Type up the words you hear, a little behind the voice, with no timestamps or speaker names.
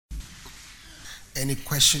Any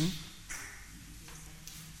question?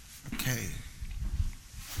 Okay.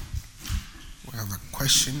 We have a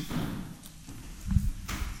question.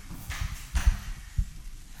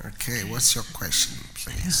 Okay, what's your question,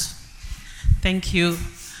 please? Thank you.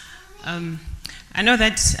 I know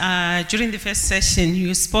that during the first session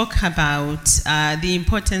you spoke about the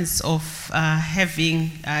importance of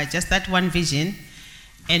having just that one vision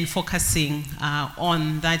and focusing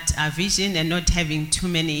on that vision and not having too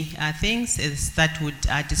many things that would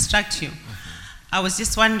distract you. I was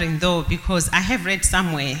just wondering though, because I have read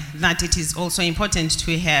somewhere that it is also important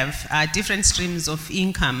to have different streams of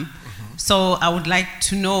income. So I would like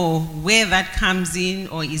to know where that comes in,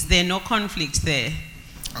 or is there no conflict there?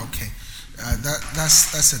 Okay,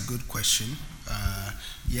 that's a good question.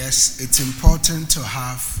 Yes, it's important to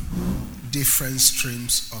have different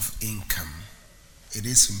streams of income. It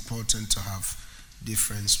is important to have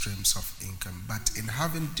different streams of income. But in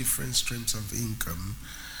having different streams of income,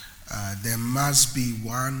 there must be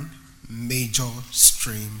one major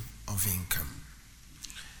stream of income.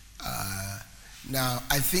 Now,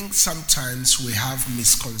 I think sometimes we have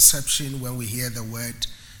misconception when we hear the word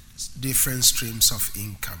different streams of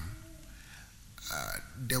income.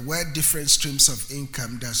 The word different streams of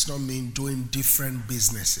income does not mean doing different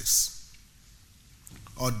businesses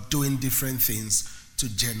or doing different things to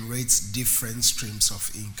generate different streams of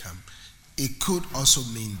income. It could also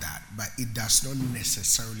mean that, but it does not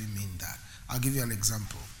necessarily mean that. I'll give you an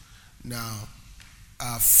example. Now,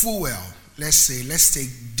 fuel, let's take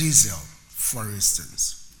diesel, for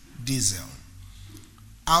instance. Diesel.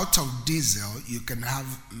 Out of diesel, you can have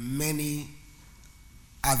many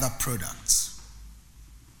other products.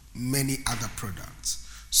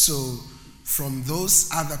 So, from those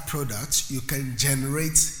other products, you can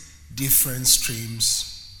generate different streams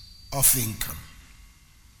of income.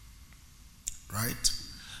 Right?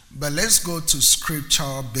 But let's go to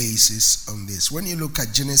scriptural basis on this. When you look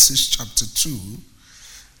at Genesis chapter 2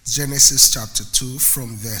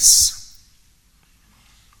 from verse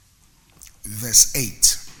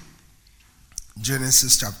 8.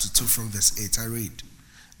 Genesis chapter 2 from verse 8, I read.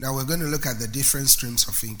 Now we're going to look at the different streams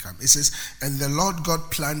of income. It says, "And the Lord God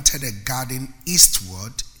planted a garden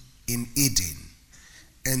eastward in Eden,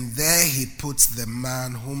 and there he put the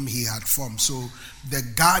man whom he had formed." So the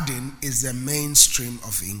garden is the main stream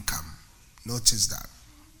of income. Notice that.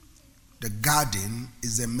 The garden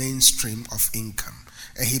is the main stream of income.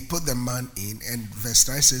 And he put the man in, and verse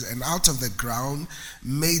 9 says, "And out of the ground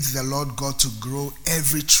made the Lord God to grow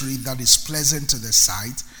every tree that is pleasant to the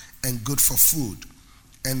sight and good for food,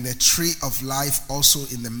 and the tree of life also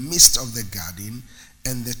in the midst of the garden,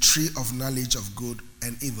 and the tree of knowledge of good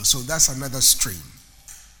and evil." So that's another stream.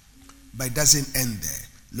 But it doesn't end there.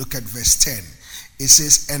 Look at verse 10. It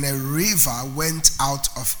says, "And a river went out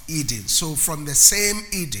of Eden." So from the same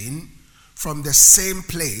Eden, from the same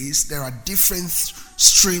place, there are different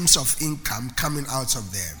streams of income coming out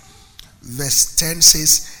of there. Verse 10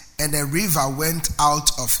 says, "And a river went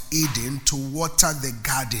out of Eden to water the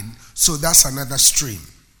garden." So that's another stream.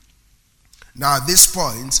 Now at this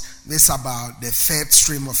point, this is about the third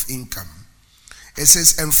stream of income. It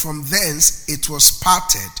says, "And from thence it was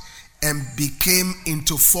parted and became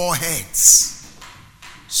into 4 heads."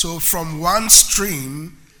 So from one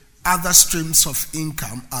stream, other streams of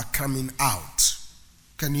income are coming out.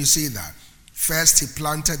 Can you see that? First, he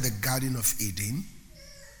planted the Garden of Eden.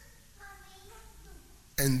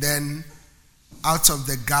 And then out of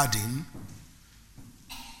the garden,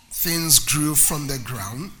 things grew from the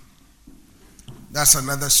ground. That's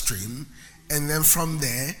another stream. And then from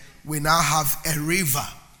there, we now have a river.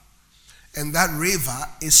 And that river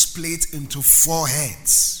is split into 4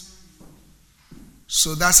 heads.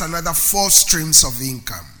 So that's another 4 streams of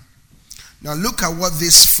income. Now look at what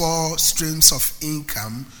these 4 streams of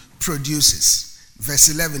income produces. Verse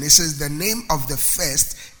 11, it says, "The name of the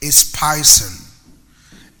first is Pison."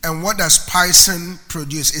 And what does Pison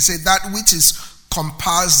produce? It says, "That which is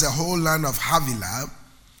compassed the whole land of Havilah,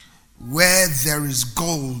 where there is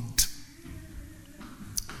gold."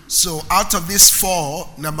 So out of these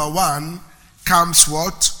 4, number 1 comes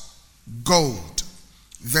what? Gold.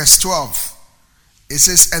 Verse 12, it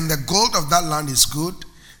says, "And the gold of that land is good.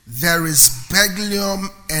 There is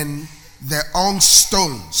bdellium and the onyx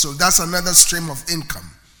stone." So that's another stream of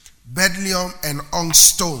income. Bdellium and onyx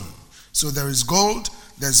stone. So there is gold,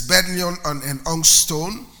 there's bdellium and onyx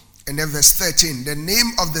stone. And then verse 13, "The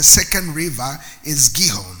name of the second river is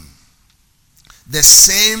Gihon. The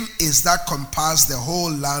same is that compassed the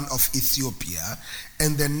whole land of Ethiopia.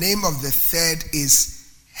 And the name of the third is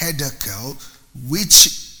Hiddekel, which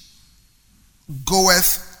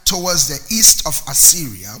goeth towards the east of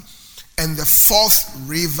Assyria. And the fourth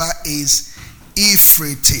river is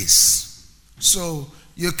Euphrates. So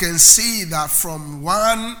you can see that from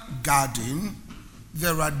one garden,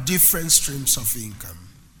 there are different streams of income.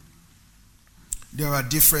 There are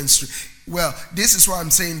different streams. Well, this is what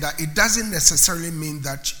I'm saying, that it doesn't necessarily mean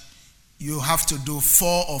that you have to do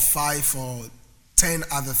 4 or 5 or 10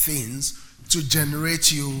 other things to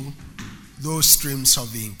generate you those streams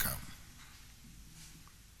of income.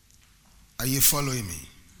 Are you following me?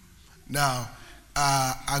 Now,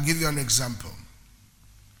 I'll give you an example.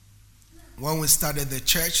 When we started the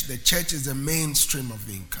church is the main stream of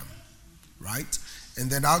income, right? And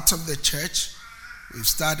then out of the church, we've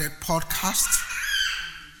started podcasts,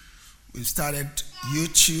 we've started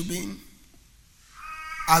YouTubing,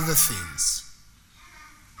 other things.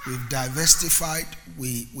 We've diversified,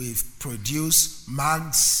 we've produced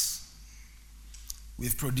mugs,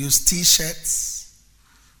 we've produced t-shirts,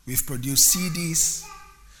 we've produced CDs,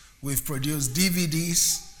 we've produced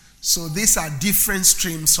DVDs. So these are different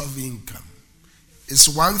streams of income. It's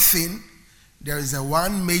one thing, there is a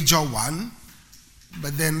one major one,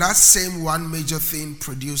 but then that same one major thing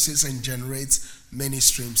produces and generates many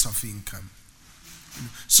streams of income.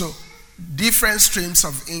 So different streams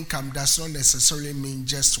of income does not necessarily mean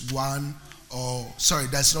just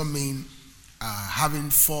does not mean having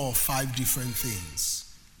 4 or 5 different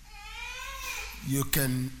things. You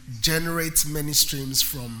can generate many streams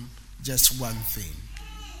from just one thing.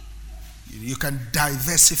 You can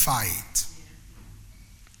diversify it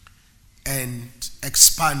and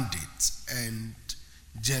expand it and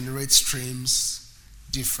generate streams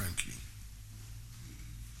differently.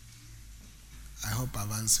 I hope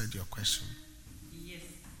I've answered your question. Yes.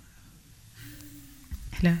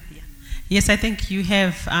 Hello. Yeah. Yes, I think you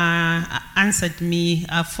have answered me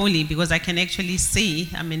fully, because I can actually see,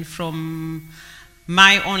 from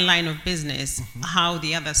my own line of business, how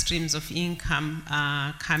the other streams of income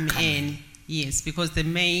come in. Yes, because the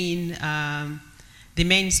main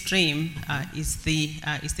stream is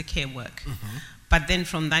the care work. But then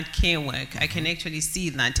from that care work, I can actually see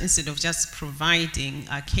that instead of just providing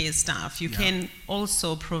care staff, you can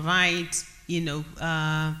also provide,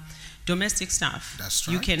 domestic staff. That's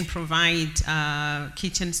right. You can provide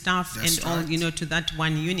kitchen staff. That's and right. all, to that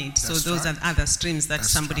one unit. That's so those right. are other streams that That's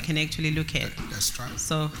somebody right. can actually look at. That's right.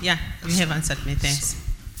 So yeah, you have answered me. Thanks.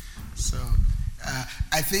 So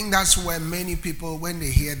I think that's where many people, when they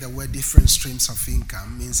hear the word different streams of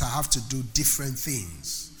income, means I have to do different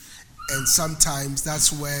things. And sometimes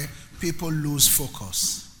that's where people lose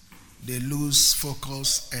focus. They lose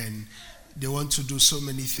focus and they want to do so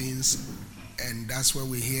many things. And that's where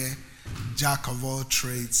we hear jack of all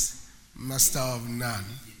trades, master of none.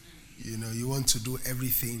 You want to do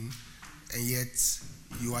everything and yet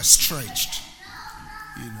you are stretched.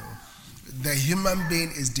 The human being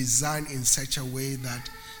is designed in such a way that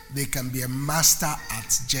they can be a master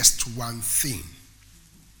at just one thing.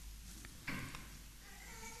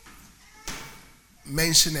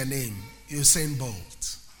 Mention a name. Usain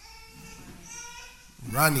Bolt.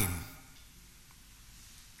 Running.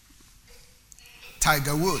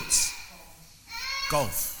 Tiger Woods.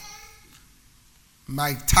 Golf.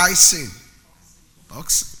 Mike Tyson.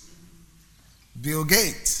 Boxing. Bill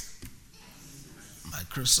Gates.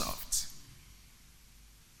 Microsoft.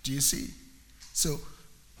 Do you see? So,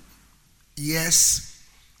 yes,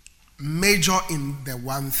 major in the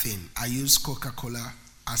one thing. I use Coca-Cola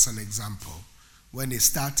as an example. When they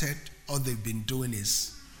started, all they've been doing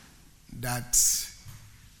is that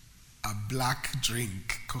a black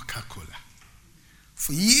drink, Coca-Cola,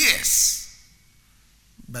 for years.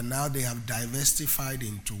 But now they have diversified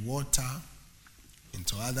into water,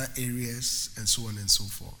 into other areas, and so on and so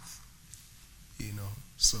forth.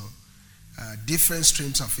 So different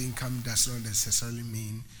streams of income does not necessarily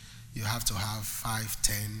mean you have to have 5,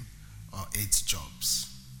 10, or 8 jobs.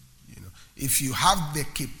 If you have the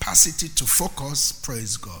capacity to focus,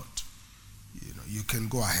 praise God. You can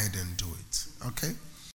go ahead and do it. Okay?